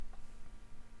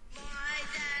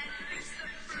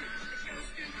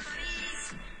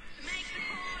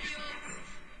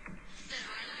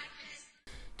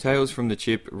Tales from the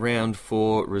Chip, Round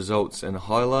 4 results and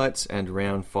highlights, and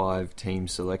Round 5 team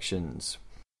selections.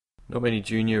 Not many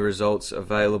junior results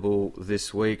available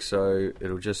this week, so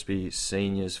it'll just be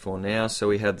seniors for now. So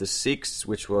we had the Sixths,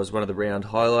 which was one of the round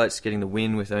highlights, getting the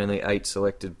win with only 8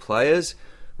 selected players.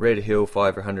 Red Hill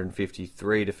 5 for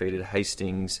 153 defeated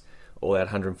Hastings all out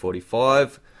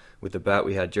 145. With the bat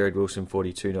we had Jared Wilson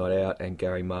 42 not out and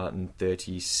Gary Martin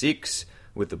 36.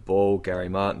 With the ball, Gary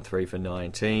Martin 3 for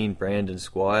 19, Brandon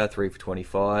Squire 3 for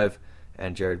 25,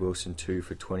 and Jared Wilson 2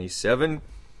 for 27.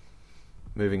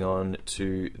 Moving on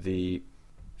to the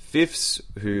Fifths,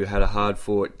 who had a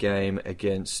hard-fought game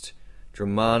against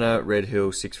Dramana. Red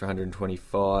Hill 6 for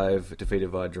 125, defeated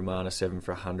by Dramana 7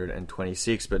 for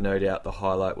 126, but no doubt the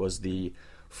highlight was the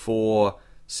 4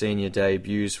 senior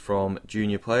debuts from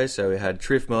junior players. So we had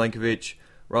Triff Milenkovic,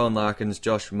 Rowan Larkins,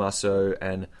 Josh Musso,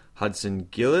 and Hudson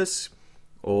Gillis,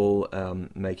 all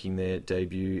making their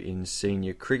debut in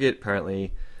senior cricket.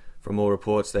 Apparently, from all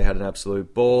reports, they had an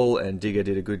absolute ball, and Digger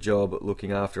did a good job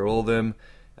looking after all of them.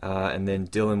 And then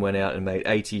Dylan went out and made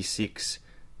 86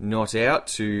 not out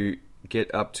to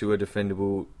get up to a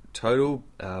defendable total,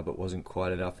 but wasn't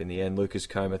quite enough in the end. Lucas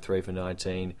Coma 3 for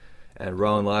 19, and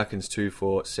Rowan Larkins 2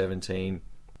 for 17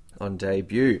 on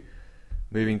debut.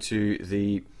 Moving to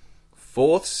the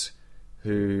Fourths,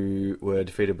 who were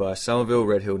defeated by Somerville.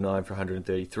 Red Hill 9 for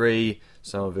 133,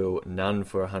 Somerville none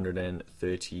for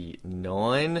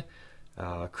 139.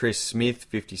 Chris Smith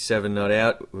 57 not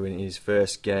out in his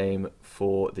first game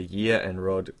for the year, and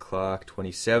Rod Clark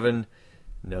 27,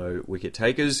 no wicket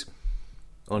takers.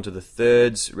 On to the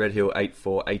Thirds, Red Hill 8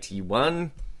 for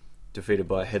 81, defeated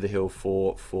by Heatherhill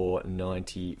 4 for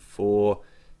 94.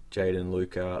 Jaden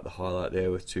Luca, the highlight there,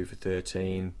 with 2 for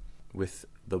 13 with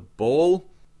the ball.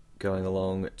 Going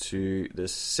along to the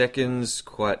Seconds,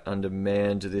 quite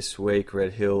undermanned this week.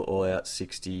 Red Hill all out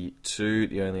 62,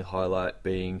 the only highlight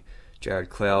being Jared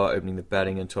Clower opening the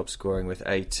batting and top scoring with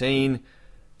 18.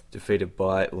 Defeated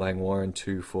by Langwarren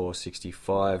 2 for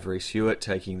 65. Reece Hewitt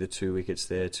taking the 2 wickets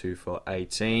there, 2 for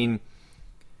 18.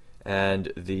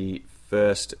 And the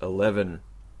first 11,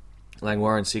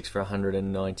 Langwarren 6 for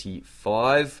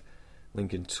 195.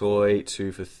 Lincoln Toy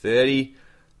 2 for 30.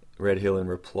 Red Hill in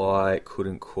reply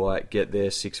couldn't quite get there,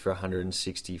 6 for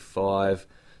 165.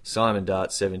 Simon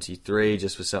Dart 73,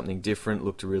 just for something different,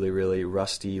 looked really, really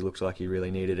rusty, looked like he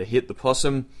really needed to hit the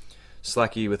possum.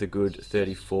 Slacky with a good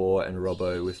 34, and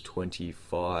Robbo with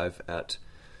 25 at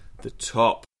the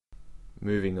top.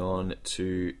 Moving on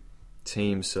to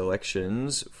team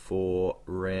selections for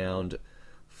round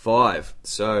 5.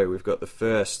 So we've got the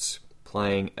Firsts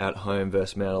playing at home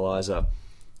versus Mount Eliza.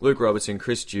 Luke Robertson,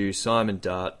 Chris Dew, Simon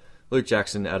Dart, Luke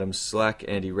Jackson, Adam Slack,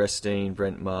 Andy Restine,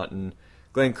 Brent Martin,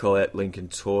 Glenn Collette, Lincoln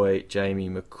Toy, Jamie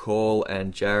McCall,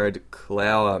 and Jared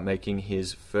Clower making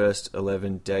his first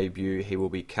 11 debut. He will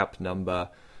be cap number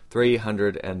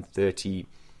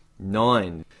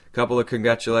 339. Couple of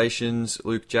congratulations.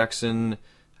 Luke Jackson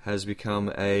has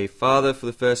become a father for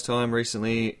the first time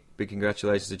recently. Big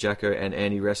congratulations to Jacko, and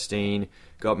Andy Restine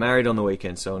got married on the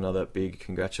weekend, so another big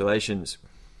congratulations.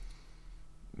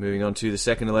 Moving on to the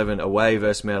second 11, away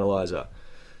versus Mount Eliza.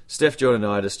 Steph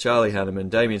Jordanitis, Charlie Hanneman,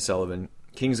 Damien Sullivan,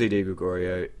 Kingsley Di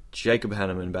Gregorio, Jacob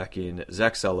Hanneman back in,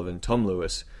 Zach Sullivan, Tom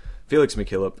Lewis, Felix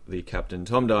McKillop, the captain,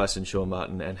 Tom Dyson, Sean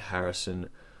Martin, and Harrison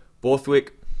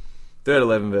Borthwick. Third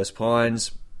 11 versus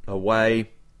Pines,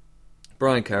 away,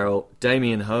 Brian Carroll,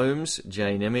 Damien Holmes,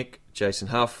 Jay Nemick, Jason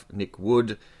Huff, Nick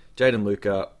Wood, Jaden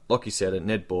Luca, Lockie Setter,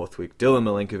 Ned Borthwick, Dylan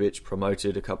Milenkovic,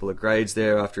 promoted a couple of grades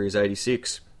there after his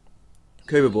 86,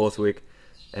 Cooper Borthwick,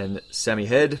 and Sammy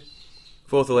Head.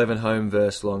 Fourth 11 home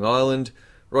versus Long Island,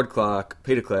 Rod Clark,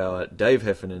 Peter Clower, Dave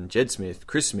Heffernan, Jed Smith,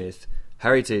 Chris Smith,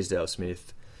 Harry Teasdale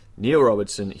Smith, Neil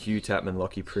Robertson, Hugh Tapman,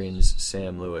 Lockie Prinz,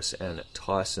 Sam Lewis, and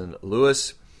Tyson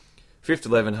Lewis. Fifth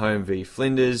 11 home v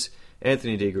Flinders,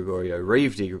 Anthony Di Gregorio,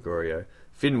 Reeve Di Gregorio,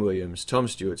 Finn Williams, Tom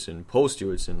Stewartson, Paul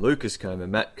Stewartson, Lucas Coma,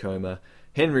 Matt Coma,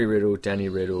 Henry Riddle, Danny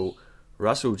Riddle,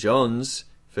 Russell Johns,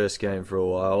 first game for a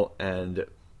while, and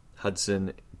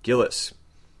Hudson Gillis.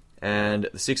 And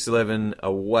the 6-11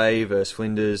 away versus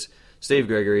Flinders, Steve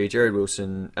Gregory, Jared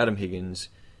Wilson, Adam Higgins,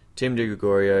 Tim Di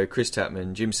Gregorio, Chris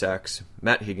Tapman, Jim Sachs,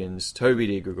 Matt Higgins, Toby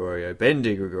Di Gregorio, Ben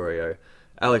Di Gregorio,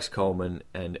 Alex Coleman,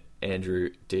 and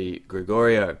Andrew Di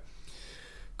Gregorio.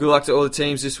 Good luck to all the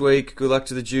teams this week. Good luck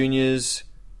to the juniors.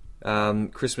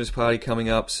 Christmas party coming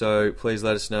up, so please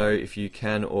let us know if you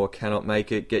can or cannot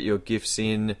make it. Get your gifts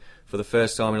in. For the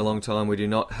first time in a long time, we do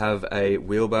not have a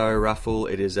wheelbarrow raffle.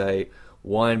 It is a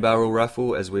wine barrel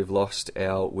raffle, as we've lost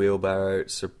our wheelbarrow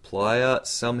supplier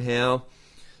somehow.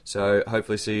 So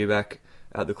hopefully see you back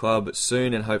at the club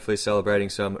soon and hopefully celebrating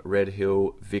some Red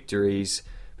Hill victories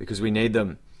because we need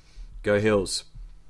them. Go Hills.